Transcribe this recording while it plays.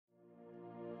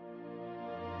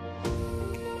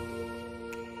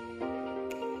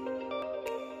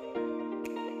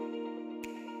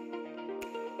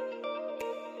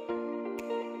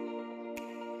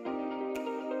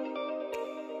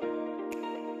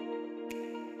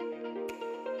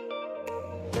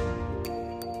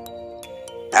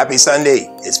Happy Sunday.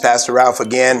 It's Pastor Ralph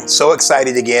again. So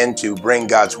excited again to bring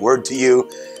God's word to you.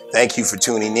 Thank you for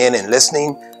tuning in and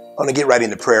listening. I'm going to get right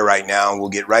into prayer right now, and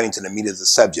we'll get right into the meat of the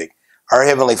subject. Our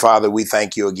Heavenly Father, we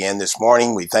thank you again this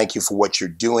morning. We thank you for what you're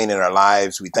doing in our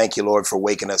lives. We thank you, Lord, for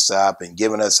waking us up and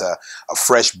giving us a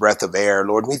fresh breath of air.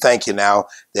 Lord, we thank you now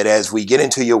that as we get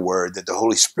into your word, that the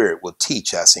Holy Spirit will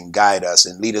teach us and guide us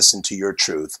and lead us into your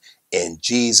truth. In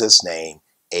Jesus' name,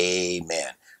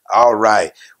 amen. All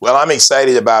right. Well, I'm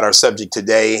excited about our subject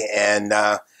today, and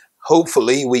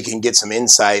hopefully we can get some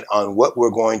insight on what we're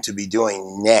going to be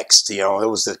doing next. You know, it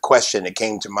was the question that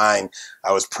came to mind.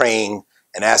 I was praying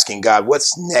and asking God,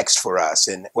 what's next for us?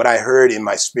 And what I heard in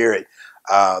my spirit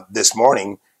this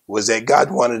morning was that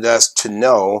God wanted us to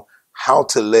know how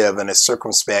to live in a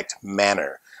circumspect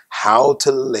manner. How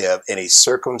to live in a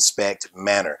circumspect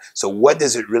manner. So what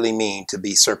does it really mean to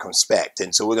be circumspect?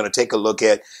 And so we're going to take a look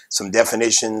at some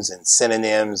definitions and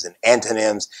synonyms and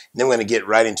antonyms, and then we're going to get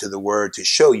right into the word to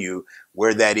show you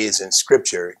where that is in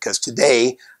Scripture. Because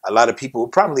today, a lot of people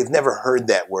probably have never heard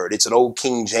that word. It's an old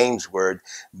King James word,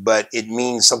 but it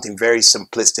means something very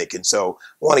simplistic. And so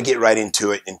I want to get right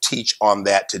into it and teach on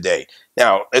that today.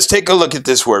 Now, let's take a look at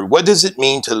this word. What does it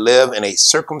mean to live in a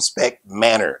circumspect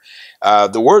manner?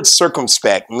 The word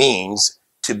circumspect means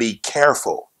to be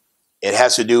careful. It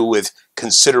has to do with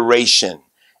consideration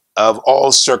of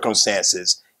all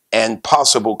circumstances and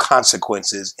possible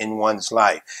consequences in one's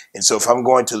life. And so if I'm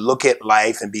going to look at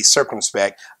life and be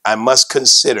circumspect, I must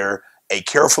consider a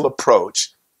careful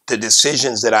approach to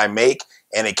decisions that I make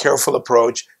and a careful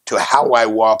approach to how I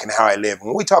walk and how I live.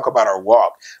 When we talk about our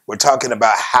walk, we're talking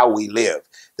about how we live.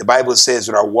 The Bible says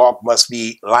that our walk must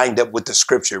be lined up with the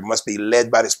Scripture, must be led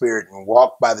by the Spirit and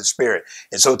walk by the Spirit.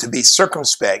 And so to be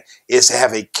circumspect is to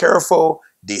have a careful,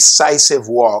 decisive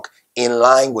walk in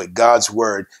line with God's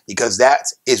word, because that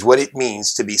is what it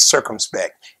means to be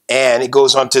circumspect. And it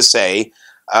goes on to say,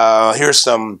 here's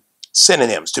some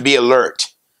synonyms: to be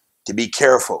alert, to be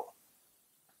careful,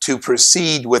 to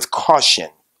proceed with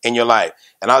caution in your life.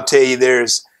 And I'll tell you,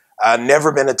 there's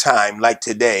never been a time like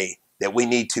today that we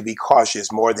need to be cautious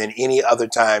more than any other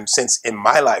time since in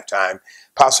my lifetime,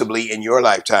 possibly in your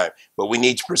lifetime. But we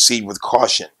need to proceed with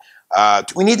caution.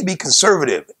 We need to be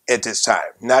conservative at this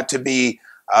time, not to be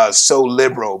so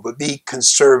liberal, but be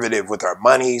conservative with our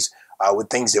monies, with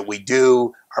things that we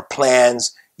do, our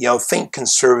plans. You know, think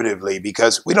conservatively,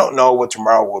 because we don't know what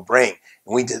tomorrow will bring.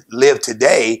 And we live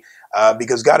today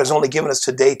because God has only given us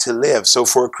today to live. So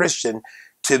for a Christian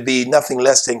to be nothing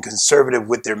less than conservative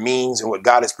with their means and what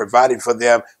God has provided for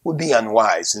them would be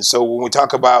unwise. And so when we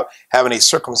talk about having a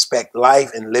circumspect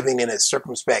life and living in a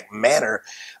circumspect manner,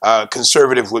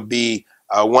 conservative would be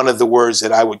one of the words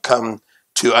that I would come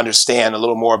to understand a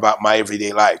little more about my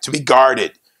everyday life. To be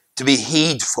guarded, to be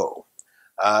heedful,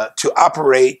 to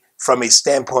operate from a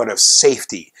standpoint of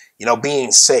safety, you know,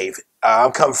 being safe.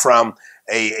 I've come from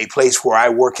a place where I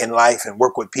work in life and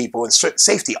work with people, and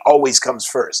safety always comes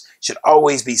first. Should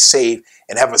always be safe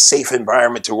and have a safe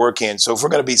environment to work in. So if we're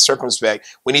going to be circumspect,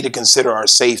 we need to consider our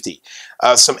safety.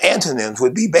 Some antonyms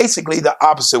would be basically the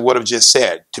opposite of what I've just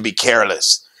said: to be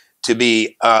careless, to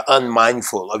be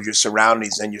unmindful of your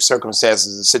surroundings and your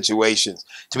circumstances and situations,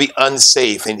 to be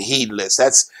unsafe and heedless.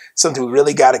 That's something we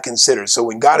really got to consider. So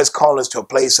when God is calling us to a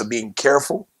place of being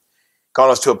careful,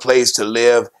 calling us to a place to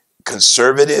live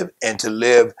conservative and to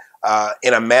live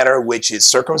in a manner which is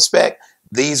circumspect,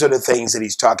 these are the things that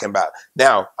he's talking about.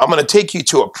 Now, I'm going to take you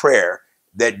to a prayer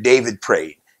that David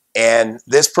prayed. And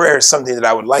this prayer is something that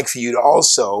I would like for you to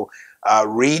also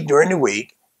read during the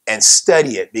week and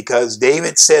study it, because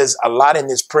David says a lot in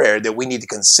this prayer that we need to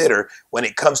consider when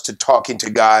it comes to talking to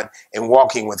God and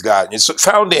walking with God. And it's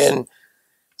found in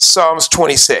Psalms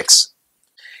 26.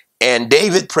 And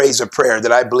David prays a prayer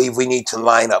that I believe we need to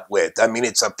line up with. I mean,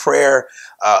 it's a prayer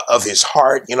of his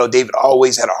heart. You know, David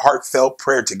always had a heartfelt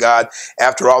prayer to God.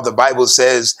 After all, the Bible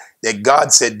says that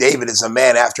God said David is a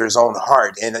man after his own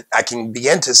heart. And I can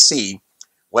begin to see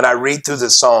when I read through the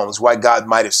Psalms why God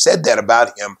might have said that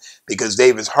about him, because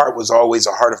David's heart was always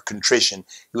a heart of contrition.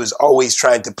 He was always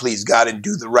trying to please God and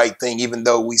do the right thing, even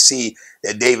though we see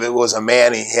that David was a man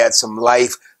and he had some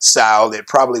lifestyle that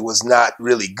probably was not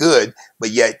really good, but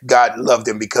yet God loved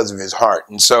him because of his heart.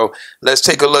 And so let's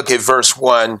take a look at verse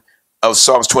 1 of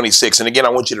Psalms 26. And again, I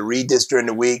want you to read this during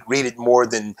the week. Read it more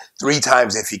than 3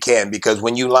 times if you can, because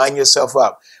when you line yourself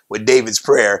up with David's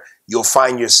prayer, you'll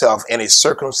find yourself in a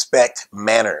circumspect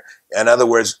manner. In other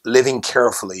words, living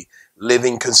carefully,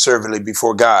 living conservatively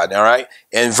before God. All right.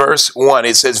 In verse 1,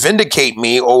 it says, "Vindicate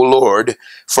me, O Lord,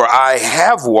 for I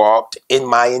have walked in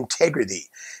my integrity."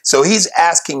 So he's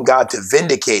asking God to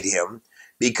vindicate him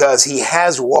because he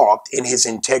has walked in his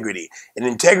integrity. And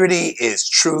integrity is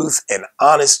truth and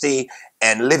honesty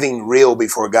and living real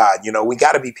before God. You know, we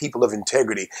got to be people of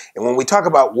integrity. And when we talk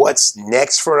about what's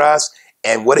next for us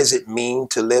and what does it mean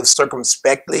to live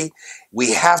circumspectly,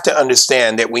 we have to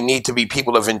understand that we need to be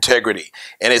people of integrity.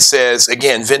 And it says,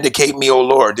 again, vindicate me, O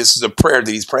Lord. This is a prayer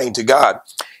that he's praying to God.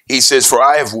 He says, for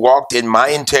I have walked in my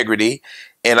integrity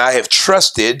and I have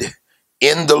trusted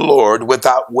in the Lord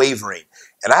without wavering.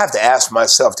 And I have to ask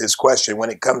myself this question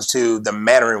when it comes to the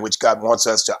manner in which God wants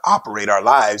us to operate our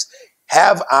lives.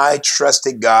 Have I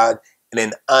trusted God in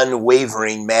an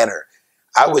unwavering manner?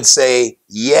 I would say,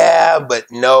 yeah, but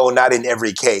no, not in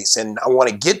every case. And I want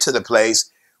to get to the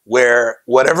place where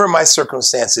whatever my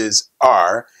circumstances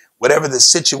are, whatever the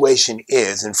situation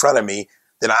is in front of me,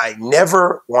 that I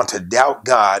never want to doubt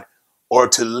God or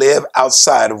to live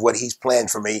outside of what he's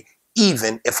planned for me,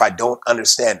 even if I don't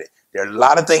understand it. There are a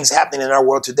lot of things happening in our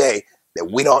world today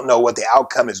that we don't know what the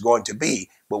outcome is going to be,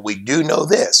 but we do know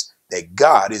this, that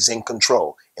God is in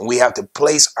control, and we have to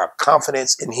place our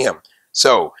confidence in him.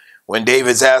 So when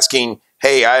David's asking,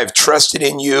 hey, I have trusted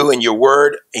in you and your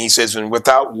word, and he says, and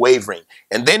without wavering.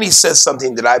 And then he says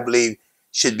something that I believe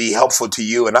should be helpful to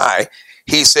you and I.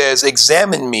 He says,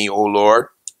 examine me, O Lord,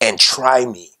 and try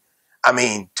me. I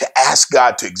mean, to ask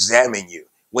God to examine you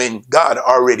when God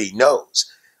already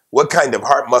knows. What kind of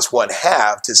heart must one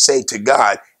have to say to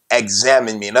God,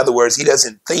 examine me? In other words, he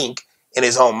doesn't think in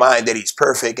his own mind that he's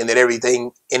perfect and that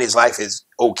everything in his life is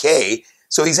okay.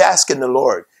 So he's asking the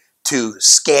Lord to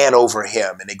scan over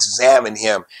him and examine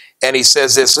him. And he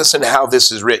says this, listen to how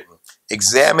this is written.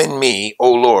 Examine me,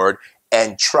 O Lord,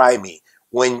 and try me.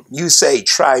 When you say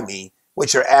try me,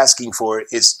 what you're asking for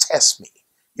is test me.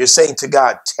 You're saying to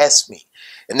God, test me.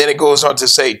 And then it goes on to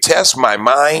say, test my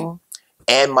mind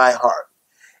and my heart.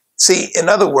 See, in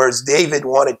other words, David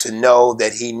wanted to know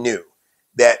that he knew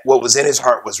that what was in his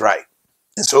heart was right.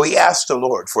 And so he asked the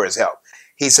Lord for his help.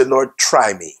 He said, Lord,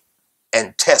 try me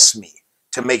and test me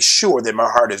to make sure that my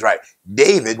heart is right.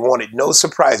 David wanted no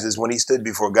surprises when he stood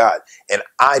before God, and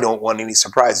I don't want any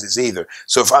surprises either.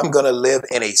 So if I'm going to live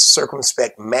in a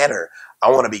circumspect manner, I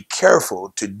want to be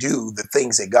careful to do the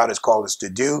things that God has called us to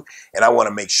do, and I want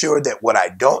to make sure that what I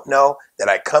don't know, that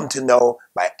I come to know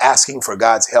by asking for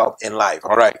God's help in life.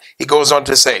 All right. He goes on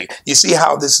to say, you see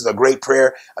how this is a great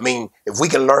prayer? I mean, if we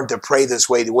can learn to pray this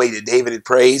way, the way that David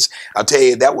prays, I'll tell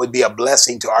you, that would be a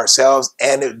blessing to ourselves,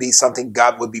 and it would be something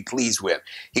God would be pleased with.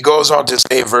 He goes on to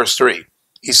say in verse 3,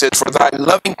 he says, for thy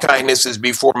loving kindness is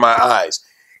before my eyes.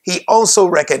 He also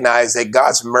recognized that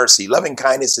God's mercy, loving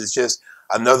kindness is just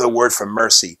another word for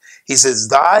mercy. He says,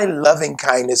 thy loving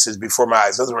kindness is before my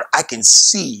eyes. In other words, I can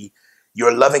see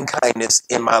your loving kindness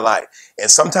in my life.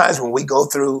 And sometimes when we go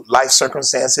through life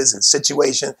circumstances and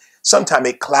situations, sometimes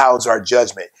it clouds our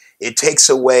judgment. It takes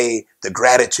away the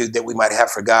gratitude that we might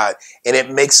have for God. And it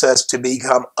makes us to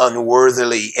become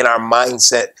unworthily in our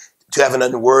mindset, to have an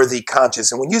unworthy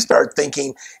conscience. And when you start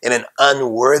thinking in an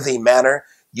unworthy manner,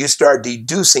 you start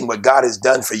deducing what God has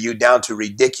done for you down to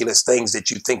ridiculous things that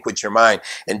you think with your mind.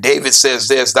 And David says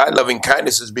this, thy loving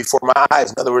kindness is before my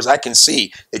eyes. In other words, I can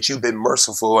see that you've been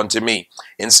merciful unto me.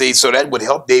 And see, so that would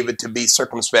help David to be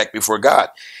circumspect before God.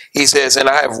 He says, and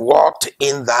I have walked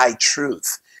in thy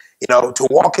truth. You know, to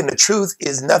walk in the truth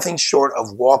is nothing short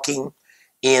of walking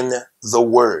in the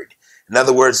word. In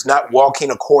other words, not walking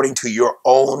according to your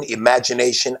own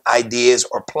imagination, ideas,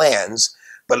 or plans,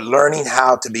 but learning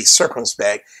how to be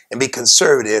circumspect and be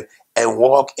conservative and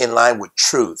walk in line with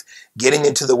truth, getting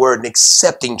into the word and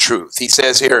accepting truth. He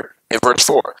says here in verse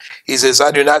 4, he says,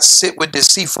 I do not sit with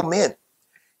deceitful men.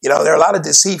 You know, there are a lot of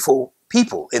deceitful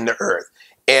people in the earth.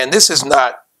 And this is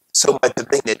not so much the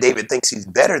thing that David thinks he's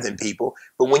better than people,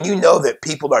 but when you know that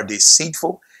people are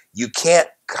deceitful, you can't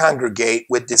congregate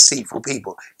with deceitful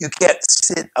people. You can't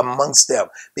sit amongst them,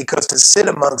 because to sit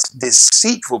amongst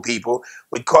deceitful people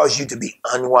would cause you to be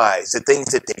unwise. The things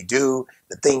that they do,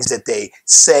 the things that they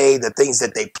say, the things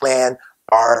that they plan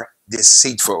are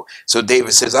deceitful. So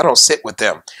David says, I don't sit with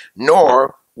them,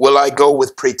 nor will I go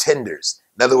with pretenders.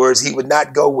 In other words, he would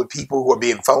not go with people who are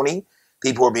being phony,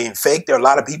 people who are being fake. There are a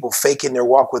lot of people faking their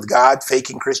walk with God,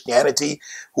 faking Christianity,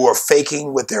 who are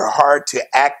faking with their heart to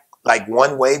act like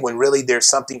one way when really there's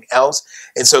something else.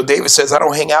 And so David says, I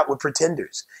don't hang out with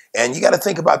pretenders. And you got to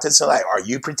think about this in life. Are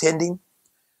you pretending?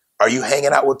 Are you hanging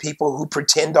out with people who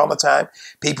pretend all the time?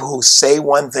 People who say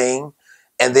one thing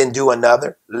and then do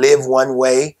another, live one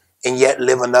way and yet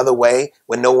live another way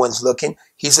when no one's looking?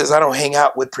 He says, I don't hang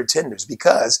out with pretenders,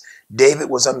 because David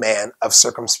was a man of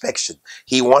circumspection.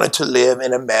 He wanted to live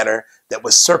in a manner that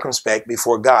was circumspect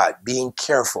before God, being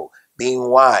careful, being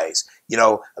wise.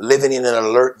 living in an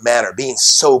alert manner, being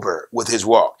sober with his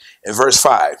walk. In verse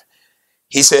 5,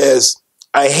 he says,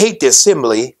 I hate the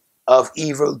assembly of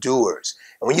evildoers.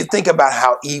 And when you think about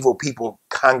how evil people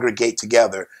congregate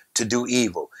together to do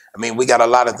evil, I mean, we got a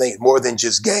lot of things more than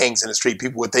just gangs in the street.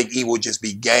 People would think evil would just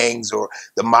be gangs or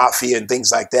the mafia and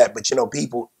things like that. But,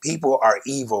 people are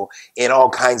evil in all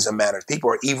kinds of manners.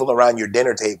 People are evil around your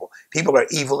dinner table. People are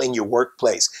evil in your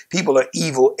workplace. People are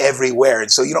evil everywhere. And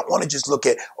so you don't want to just look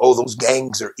at, oh, those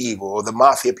gangs are evil or the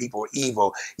mafia people are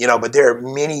evil, but there are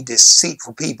many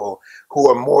deceitful people who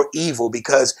are more evil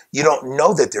because you don't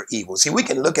know that they're evil. See, we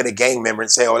can look at a gang member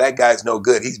and say, oh, that guy's no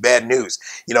good. He's bad news.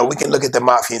 We can look at the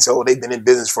mafia and say, oh, they've been in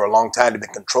business for a long time. They've been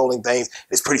controlling things.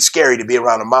 It's pretty scary to be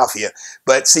around a mafia.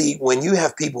 But see, when you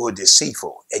have people who are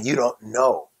deceitful and you don't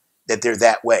know that they're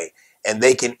that way, and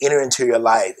they can enter into your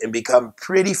life and become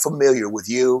pretty familiar with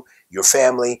you, your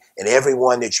family, and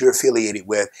everyone that you're affiliated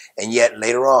with. And yet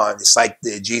later on, it's like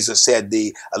Jesus said,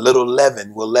 a little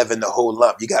leaven will leaven the whole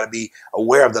lump. You got to be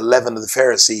aware of the leaven of the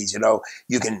Pharisees.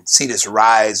 You can see this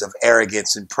rise of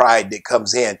arrogance and pride that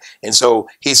comes in. And so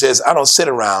he says, I don't sit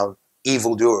around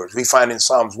evildoers. We find in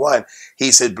Psalms 1,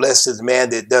 he said, blessed is the man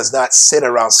that does not sit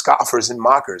around scoffers and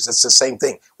mockers. That's the same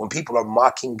thing. When people are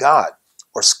mocking God,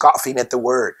 or scoffing at the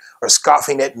word, or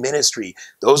scoffing at ministry.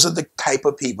 Those are the type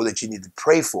of people that you need to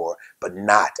pray for, but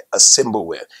not assemble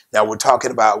with. Now, we're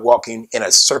talking about walking in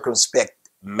a circumspect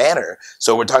manner.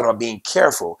 So we're talking about being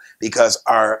careful because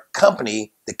our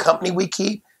company, the company we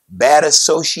keep, bad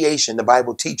association, the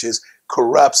Bible teaches,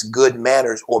 corrupts good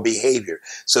manners or behavior.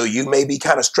 So you may be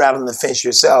kind of straddling the fence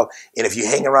yourself. And if you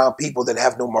hang around people that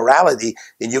have no morality,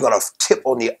 then you're going to tip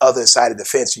on the other side of the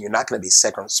fence and you're not going to be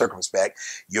circumspect.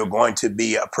 You're going to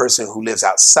be a person who lives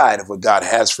outside of what God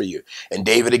has for you. And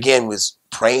David, again, was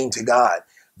praying to God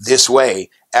this way.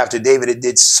 After David had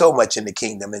did so much in the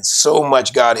kingdom and so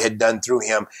much God had done through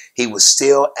him, he was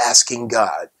still asking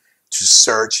God to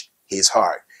search his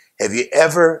heart. Have you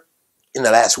ever, in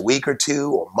the last week or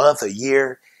two or month or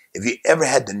year, have you ever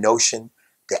had the notion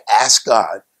to ask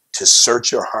God to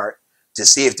search your heart, to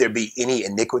see if there be any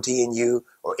iniquity in you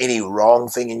or any wrong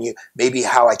thing in you? Maybe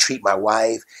how I treat my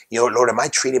wife. Lord, am I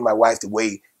treating my wife the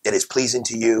way that is pleasing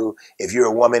to you? If you're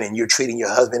a woman and you're treating your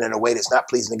husband in a way that's not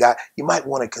pleasing to God, you might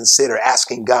want to consider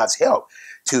asking God's help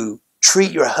to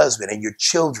treat your husband and your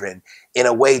children in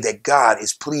a way that God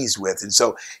is pleased with. And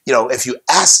so, if you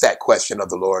ask that question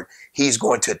of the Lord, he's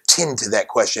going to attend to that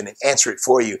question and answer it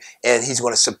for you. And he's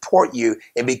going to support you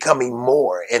in becoming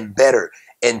more and better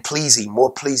and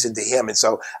more pleasing to him. And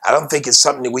so I don't think it's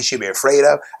something that we should be afraid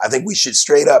of. I think we should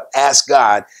straight up ask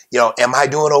God, am I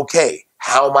doing okay?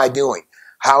 How am I doing?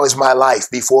 How is my life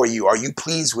before you? Are you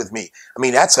pleased with me? I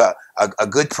mean, that's a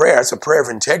good prayer. It's a prayer of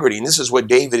integrity. And this is what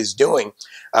David is doing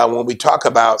when we talk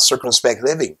about circumspect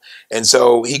living. And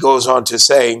so he goes on to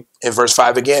say in verse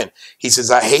 5 again, he says,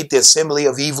 I hate the assembly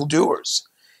of evildoers.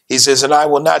 He says, and I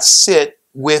will not sit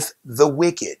with the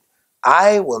wicked.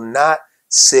 I will not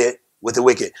sit with the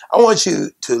wicked. I want you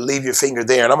to leave your finger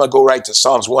there, and I'm going to go right to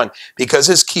Psalms 1 because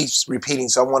this keeps repeating,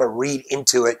 so I want to read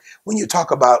into it. When you talk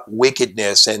about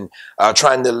wickedness and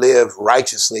trying to live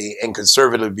righteously and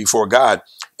conservatively before God,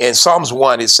 in Psalms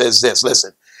 1, it says this,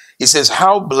 listen, he says,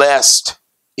 how blessed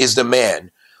is the man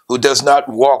who does not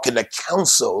walk in the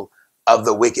counsel of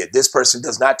the wicked. This person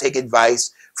does not take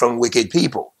advice from wicked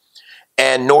people,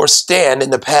 and nor stand in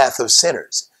the path of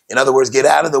sinners. In other words, get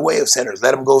out of the way of sinners.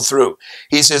 Let them go through.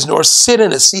 He says, nor sit in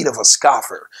the seat of a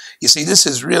scoffer. You see, this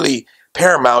is really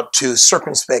paramount to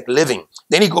circumspect living.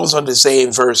 Then he goes on to say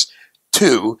in verse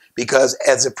 2, because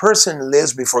as a person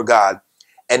lives before God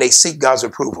and they seek God's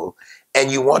approval,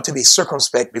 and you want to be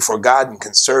circumspect before God and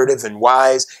conservative and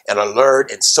wise and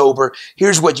alert and sober,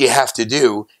 here's what you have to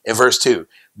do in verse 2.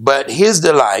 But his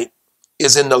delight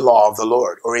is in the law of the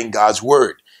Lord, or in God's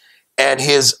word. And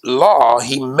his law,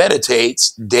 he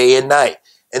meditates day and night.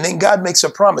 And then God makes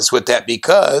a promise with that,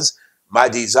 because my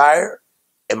desire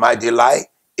and my delight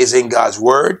is in God's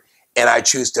word, and I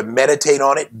choose to meditate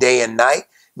on it day and night,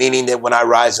 meaning that when I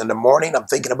rise in the morning, I'm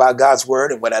thinking about God's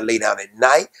word. And when I lay down at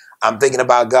night, I'm thinking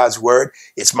about God's word.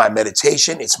 It's my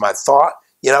meditation. It's my thought.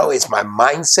 It's my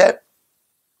mindset.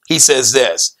 He says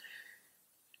this,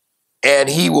 and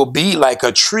he will be like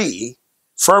a tree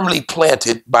firmly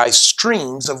planted by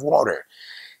streams of water.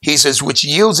 He says, which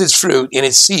yields its fruit in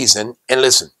its season, and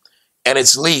listen, and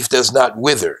its leaf does not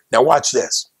wither. Now watch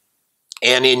this.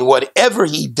 And in whatever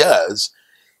he does,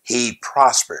 he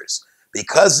prospers.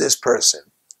 Because this person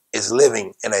is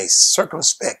living in a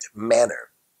circumspect manner,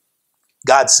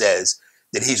 God says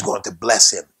that he's going to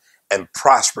bless him and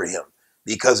prosper him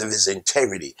because of his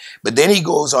integrity. But then he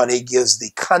goes on, he gives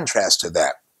the contrast to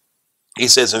that. He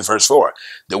says in verse 4,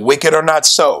 the wicked are not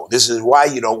so. This is why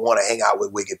you don't want to hang out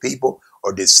with wicked people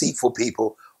or deceitful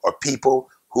people or people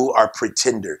who are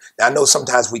pretender. Now, I know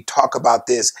sometimes we talk about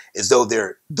this as though there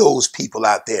are those people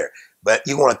out there, but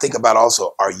you want to think about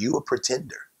also, are you a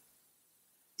pretender?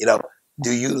 You know,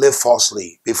 do you live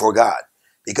falsely before God?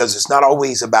 Because it's not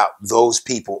always about those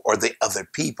people or the other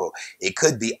people. It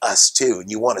could be us too. And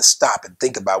you want to stop and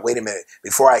think about, wait a minute,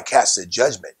 before I cast a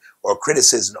judgment or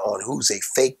criticism on who's a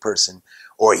fake person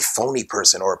or a phony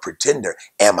person or a pretender,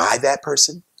 am I that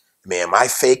person? I mean, am I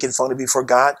fake and phony before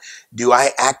God? Do I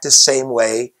act the same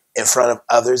way in front of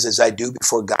others as I do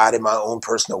before God in my own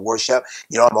personal worship?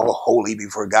 You know, I'm all holy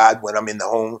before God when I'm in the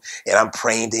home and I'm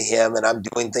praying to him and I'm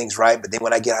doing things right. But then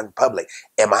when I get out in public,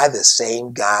 am I the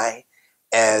same guy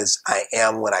as I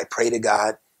am when I pray to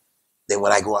God? Then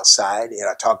when I go outside and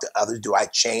I talk to others, do I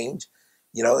change?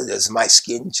 You know, does my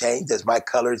skin change? Does my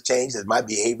color change? Does my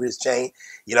behaviors change?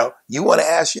 You know, you want to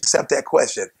ask yourself that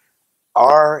question.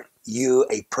 Are you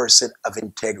a person of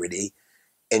integrity?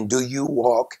 And do you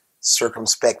walk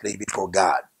circumspectly before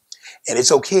God? And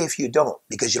it's okay if you don't,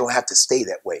 because you don't have to stay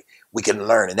that way. We can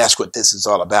learn, and that's what this is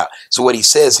all about. So what he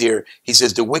says here, he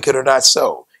says, the wicked are not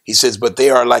so. He says, but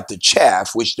they are like the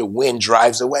chaff which the wind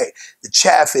drives away. The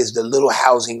chaff is the little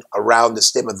housing around the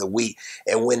stem of the wheat.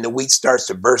 And when the wheat starts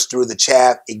to burst through the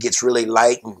chaff, it gets really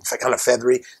light and kind of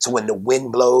feathery. So when the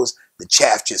wind blows, the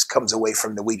chaff just comes away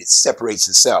from the wheat. It separates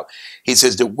itself. He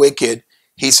says, the wicked,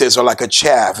 he says, are like a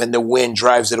chaff and the wind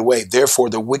drives it away. Therefore,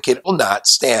 the wicked will not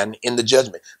stand in the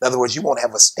judgment. In other words, you won't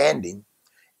have a standing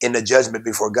in the judgment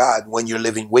before God when you're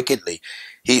living wickedly.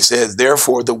 He says,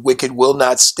 therefore, the wicked will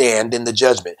not stand in the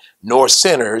judgment, nor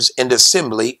sinners in the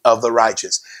assembly of the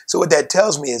righteous. So what that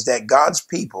tells me is that God's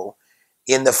people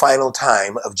in the final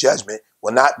time of judgment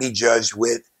will not be judged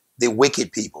with the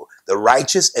wicked people. The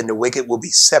righteous and the wicked will be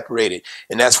separated.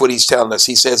 And that's what he's telling us.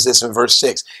 He says this in verse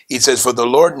 6. He says, for the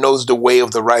Lord knows the way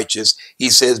of the righteous. He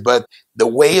says, but the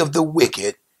way of the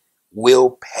wicked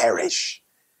will perish.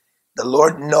 The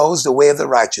Lord knows the way of the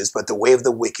righteous, but the way of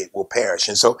the wicked will perish.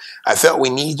 And so I felt we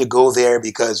need to go there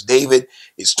because David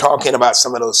is talking about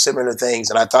some of those similar things.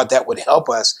 And I thought that would help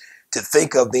us to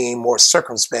think of being more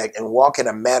circumspect and walk in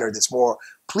a manner that's more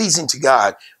pleasing to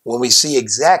God when we see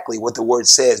exactly what the word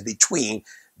says between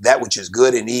that which is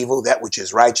good and evil, that which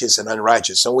is righteous and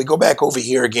unrighteous. So we go back over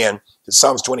here again to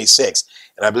Psalms 26,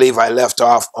 and I believe I left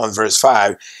off on verse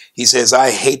 5. He says,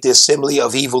 I hate the assembly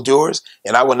of evildoers,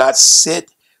 and I will not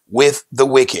sit with the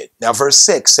wicked. Now, verse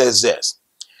 6 says this,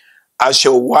 I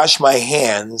shall wash my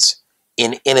hands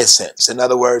in innocence. In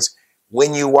other words,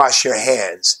 when you wash your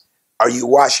hands, are you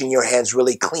washing your hands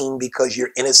really clean because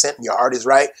you're innocent and your heart is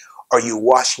right? Or are you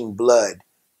washing blood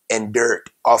and dirt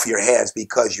off your hands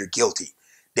because you're guilty?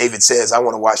 David says, I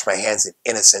want to wash my hands in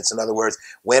innocence. In other words,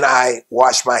 when I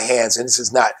wash my hands, and this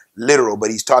is not literal,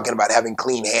 but he's talking about having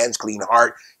clean hands, clean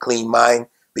heart, clean mind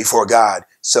before God.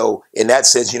 So in that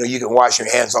sense, you know, you can wash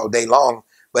your hands all day long,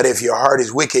 but if your heart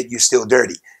is wicked, you're still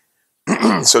dirty.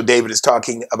 So David is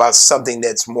talking about something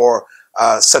that's more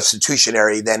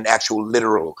substitutionary than actual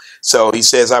literal. So he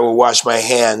says, I will wash my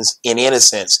hands in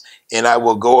innocence and I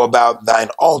will go about thine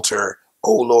altar,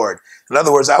 O Lord. In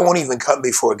other words, I won't even come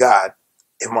before God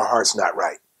if my heart's not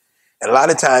right. And a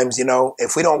lot of times, you know,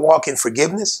 if we don't walk in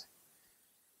forgiveness,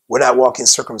 we're not walking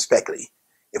circumspectly.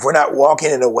 If we're not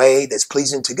walking in a way that's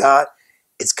pleasing to God,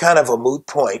 it's kind of a moot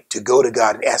point to go to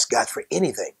God and ask God for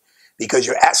anything because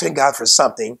you're asking God for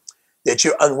something that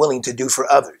you're unwilling to do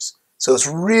for others. So it's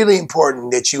really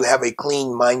important that you have a clean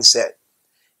mindset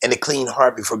and a clean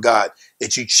heart before God,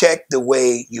 that you check the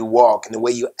way you walk and the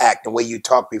way you act, the way you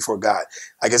talk before God.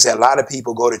 Like I said, a lot of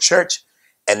people go to church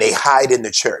and they hide in the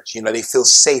church. You know, they feel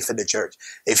safe in the church.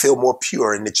 They feel more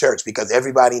pure in the church because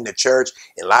everybody in the church,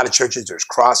 in a lot of churches, there's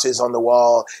crosses on the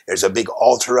wall. There's a big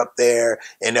altar up there.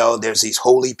 You know, there's these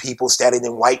holy people standing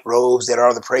in white robes that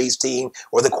are the praise team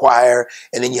or the choir.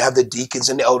 And then you have the deacons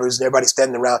and the elders and everybody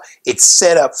standing around. It's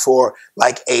set up for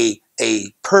like a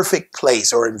perfect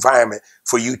place or environment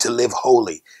for you to live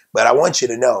holy. But I want you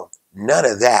to know, none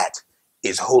of that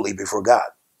is holy before God.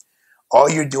 All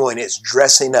you're doing is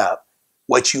dressing up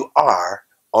what you are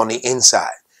on the inside.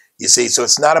 You see, so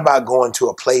it's not about going to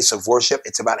a place of worship.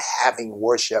 It's about having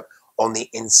worship on the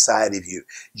inside of you.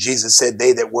 Jesus said,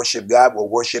 they that worship God will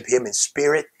worship him in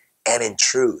spirit and in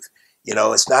truth. You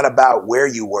know, it's not about where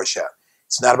you worship.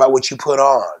 It's not about what you put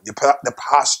on, the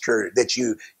posture that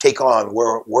you take on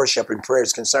where worship and prayer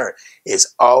is concerned.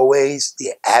 It's always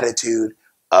the attitude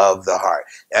of the heart.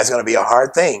 That's going to be a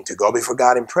hard thing to go before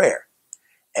God in prayer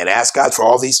and ask God for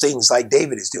all these things like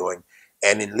David is doing,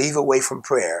 and then leave away from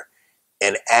prayer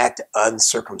and act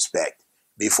uncircumspect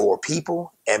before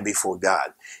people and before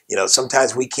God. You know,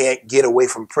 sometimes we can't get away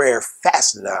from prayer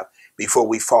fast enough before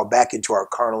we fall back into our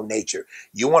carnal nature.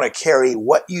 You want to carry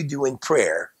what you do in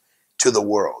prayer to the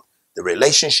world. The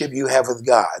relationship you have with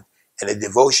God and the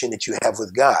devotion that you have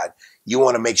with God, you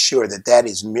want to make sure that that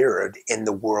is mirrored in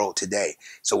the world today.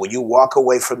 So when you walk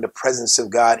away from the presence of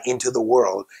God into the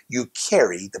world, you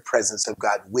carry the presence of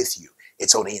God with you.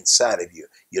 It's on the inside of you.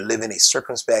 You live in a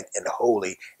circumspect and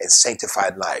holy and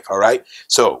sanctified life. All right.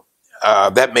 So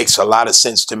that makes a lot of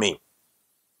sense to me.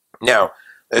 Now,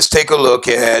 let's take a look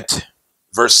at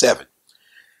verse 7.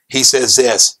 He says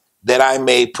this, that I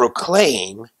may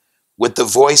proclaim with the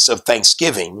voice of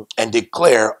thanksgiving and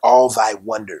declare all thy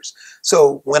wonders.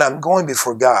 So when I'm going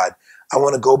before God, I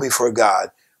want to go before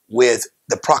God with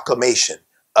the proclamation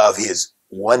of his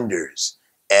wonders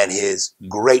and his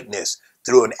greatness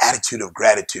through an attitude of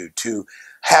gratitude, to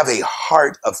have a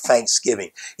heart of thanksgiving.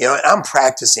 You know, and I'm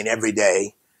practicing every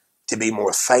day to be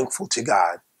more thankful to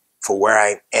God for where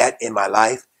I'm at in my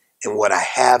life and what I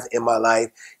have in my life.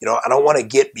 You know, I don't want to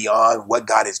get beyond what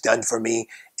God has done for me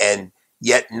and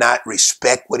yet not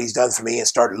respect what he's done for me and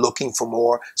start looking for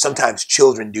more. Sometimes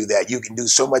children do that. You can do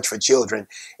so much for children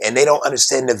and they don't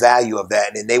understand the value of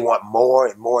that, and they want more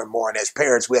and more and more. And as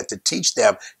parents, we have to teach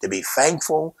them to be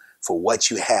thankful for what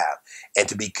you have and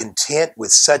to be content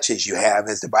with such as you have,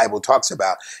 as the Bible talks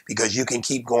about, because you can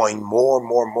keep going more and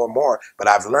more and more and more. But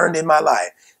I've learned in my life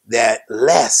that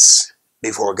less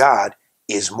before God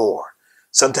is more.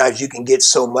 Sometimes you can get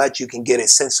so much, you can get a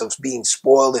sense of being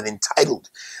spoiled and entitled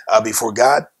before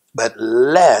God, but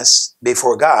less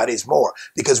before God is more.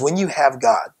 Because when you have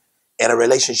God and a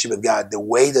relationship with God, the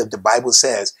way that the Bible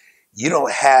says, you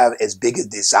don't have as big of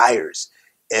desires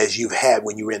as you've had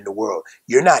when you were in the world.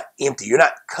 You're not empty. You're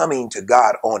not coming to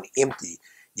God on empty.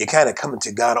 You're kind of coming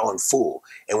to God on full.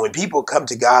 And when people come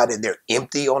to God and they're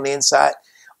empty on the inside,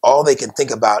 all they can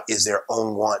think about is their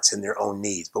own wants and their own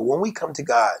needs. But when we come to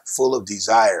God full of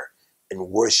desire and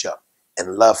worship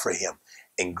and love for him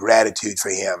and gratitude for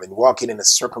him and walking in a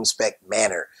circumspect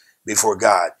manner before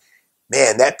God,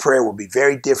 man, that prayer will be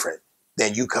very different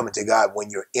than you coming to God when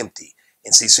you're empty.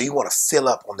 And see, so you want to fill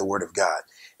up on the word of God,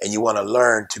 and you want to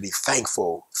learn to be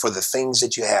thankful for the things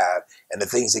that you have and the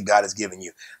things that God has given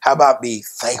you. How about be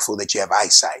thankful that you have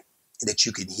eyesight, that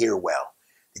you can hear well,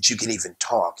 that you can even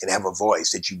talk and have a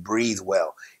voice, that you breathe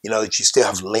well, you know, that you still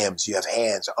have limbs, you have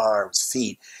hands, arms,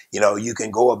 feet, you know, you can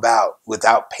go about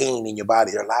without pain in your body.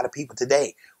 There are a lot of people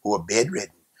today who are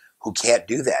bedridden, who can't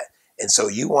do that. And so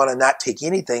you want to not take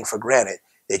anything for granted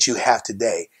that you have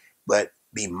today, but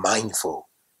be mindful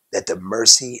that the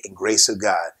mercy and grace of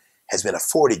God has been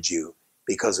afforded you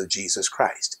because of Jesus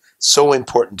Christ. So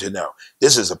important to know.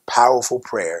 This is a powerful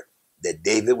prayer that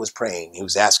David was praying. He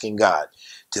was asking God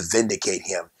to vindicate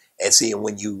him. And see, and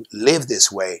when you live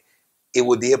this way, it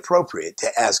would be appropriate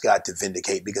to ask God to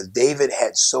vindicate, because David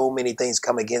had so many things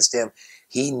come against him.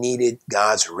 He needed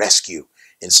God's rescue.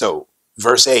 And so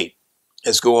verse 8,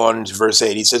 let's go on to verse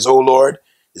 8. He says, "O Lord,"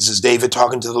 this is David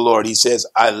talking to the Lord. He says,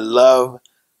 "I love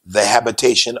the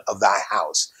habitation of thy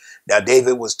house." Now,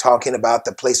 David was talking about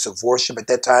the place of worship at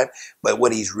that time, but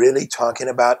what he's really talking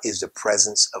about is the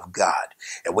presence of God.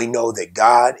 And we know that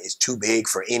God is too big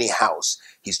for any house.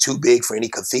 He's too big for any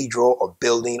cathedral or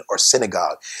building or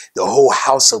synagogue. The whole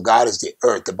house of God is the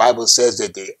earth. The Bible says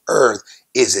that the earth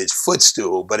is his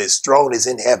footstool, but his throne is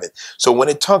in heaven. So when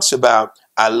it talks about,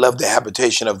 "I love the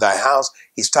habitation of thy house,"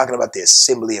 he's talking about the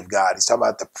assembly of God. He's talking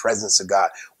about the presence of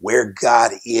God. Where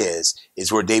God is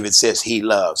where David says he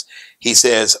loves. He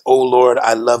says, "O Lord,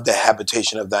 I love the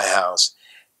habitation of thy house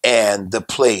and the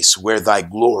place where thy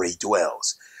glory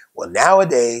dwells." Well,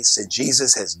 nowadays, since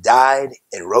Jesus has died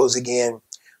and rose again,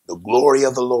 the glory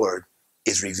of the Lord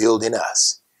is revealed in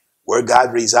us. Where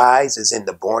God resides is in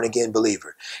the born again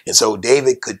believer. And so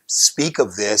David could speak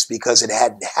of this because it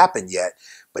hadn't happened yet.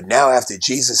 But now, after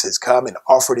Jesus has come and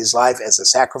offered his life as a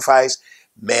sacrifice,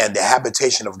 man, the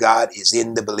habitation of God is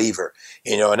in the believer.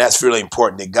 You know, and that's really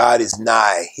important, that God is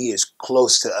nigh. He is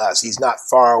close to us. He's not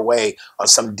far away on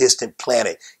some distant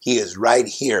planet. He is right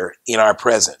here in our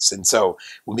presence. And so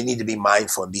we need to be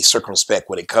mindful and be circumspect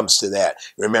when it comes to that.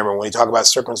 Remember, when we talk about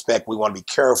circumspect, we want to be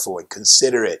careful and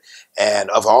considerate and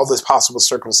of all the possible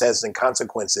circumstances and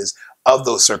consequences of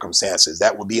those circumstances.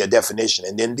 That would be a definition.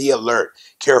 And then be alert,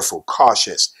 careful,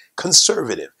 cautious,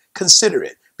 conservative,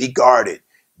 considerate, be guarded,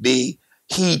 be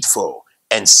heedful,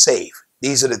 and safe.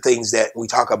 These are the things that we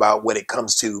talk about when it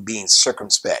comes to being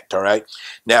circumspect. All right.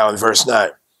 Now in verse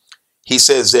 9, he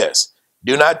says this,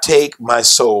 "Do not take my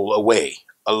soul away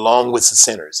along with the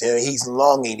sinners." You know, he's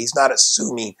longing. He's not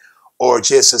assuming or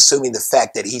just assuming the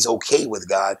fact that he's okay with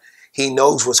God. He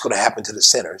knows what's going to happen to the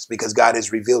sinners because God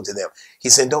has revealed to them. He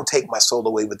said, don't take my soul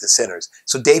away with the sinners.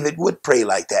 So David would pray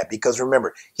like that because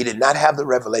remember, he did not have the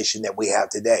revelation that we have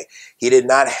today. He did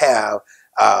not have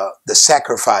the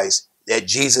sacrifice that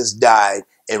Jesus died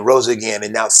and rose again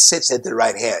and now sits at the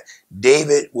right hand.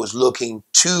 David was looking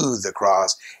to the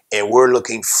cross and we're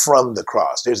looking from the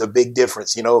cross. There's a big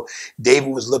difference. You know,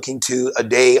 David was looking to a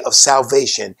day of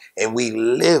salvation and we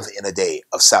live in a day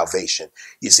of salvation.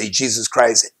 You see, Jesus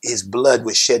Christ, his blood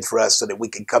was shed for us so that we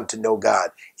can come to know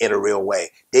God in a real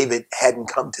way. David hadn't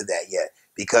come to that yet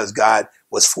because God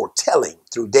was foretelling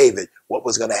through David what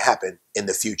was going to happen in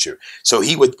the future. So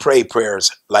he would pray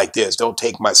prayers like this: don't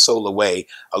take my soul away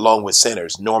along with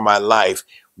sinners, nor my life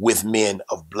with men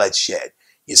of bloodshed.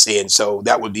 You see, and so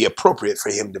that would be appropriate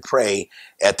for him to pray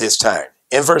at this time.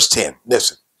 In verse 10,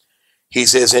 listen, he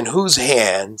says, in whose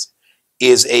hands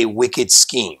is a wicked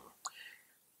scheme,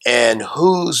 and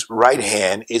whose right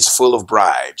hand is full of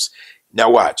bribes. Now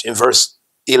watch, in verse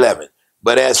 11,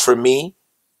 but as for me,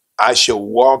 I shall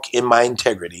walk in my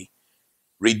integrity,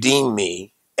 redeem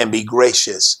me, and be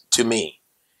gracious to me.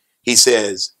 He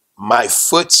says, my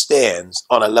foot stands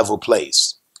on a level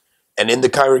place, and in the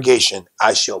congregation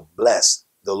I shall bless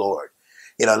the Lord.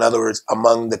 You know, in other words,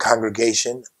 among the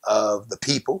congregation of the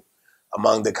people,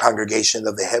 among the congregation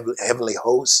of the heavenly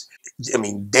hosts, I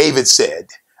mean, David said,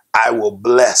 I will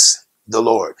bless the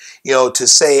Lord. You know, to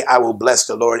say I will bless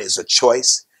the Lord is a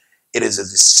choice. It is a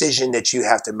decision that you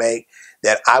have to make,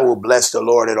 that I will bless the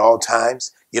Lord at all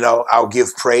times. You know, I'll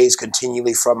give praise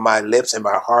continually from my lips and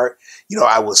my heart. You know,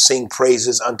 I will sing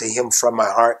praises unto him from my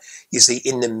heart. You see,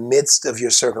 in the midst of your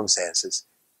circumstances,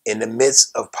 in the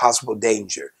midst of possible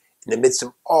danger, in the midst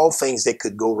of all things that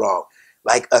could go wrong,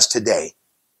 like us today,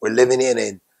 we're living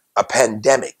in a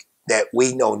pandemic that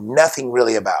we know nothing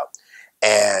really about.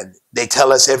 And they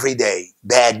tell us every day,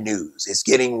 bad news, it's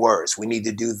getting worse. We need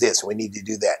to do this, we need to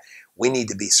do that. We need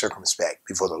to be circumspect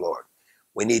before the Lord.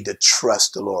 We need to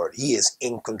trust the Lord. He is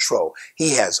in control.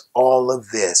 He has all of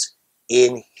this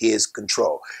in his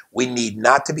control. We need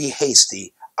not to be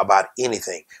hasty about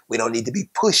anything. We don't need to be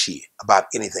pushy about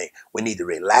anything. We need to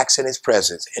relax in his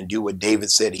presence and do what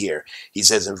David said here. He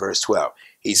says in verse 12,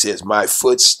 he says, my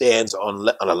foot stands on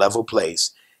a level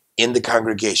place. In the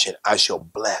congregation, I shall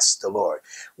bless the Lord.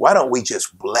 Why don't we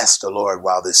just bless the Lord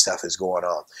while this stuff is going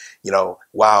on? You know,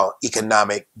 while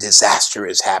economic disaster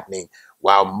is happening,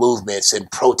 while movements and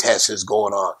protests is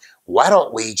going on, why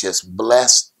don't we just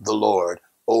bless the Lord,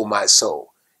 O my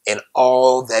soul, and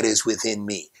all that is within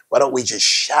me? Why don't we just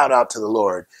shout out to the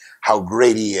Lord how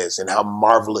great he is and how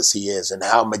marvelous he is and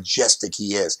how majestic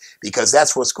he is? Because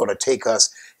that's what's going to take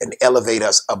us and elevate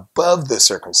us above the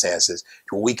circumstances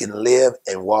to where we can live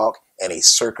and walk in a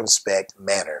circumspect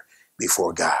manner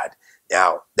before God.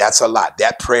 Now, that's a lot.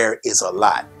 That prayer is a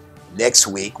lot. Next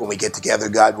week, when we get together,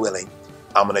 God willing,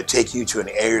 I'm going to take you to an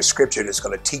area of scripture that's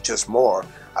going to teach us more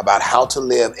about how to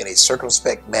live in a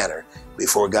circumspect manner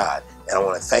before God. And I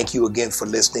want to thank you again for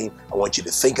listening. I want you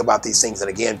to think about these things. And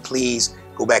again, please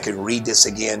go back and read this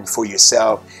again for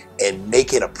yourself and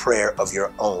make it a prayer of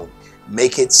your own.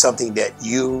 Make it something that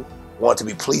you want to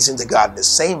be pleasing to God in the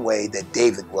same way that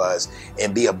David was,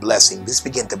 and be a blessing. Just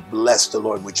begin to bless the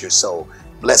Lord with your soul.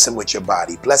 Bless him with your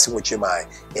body. Bless him with your mind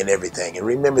and everything. And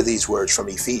remember these words from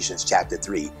Ephesians chapter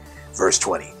 3, verse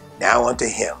 20. Now unto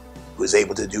him who is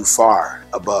able to do far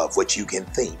above what you can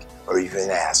think or even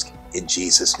ask, in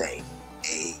Jesus' name.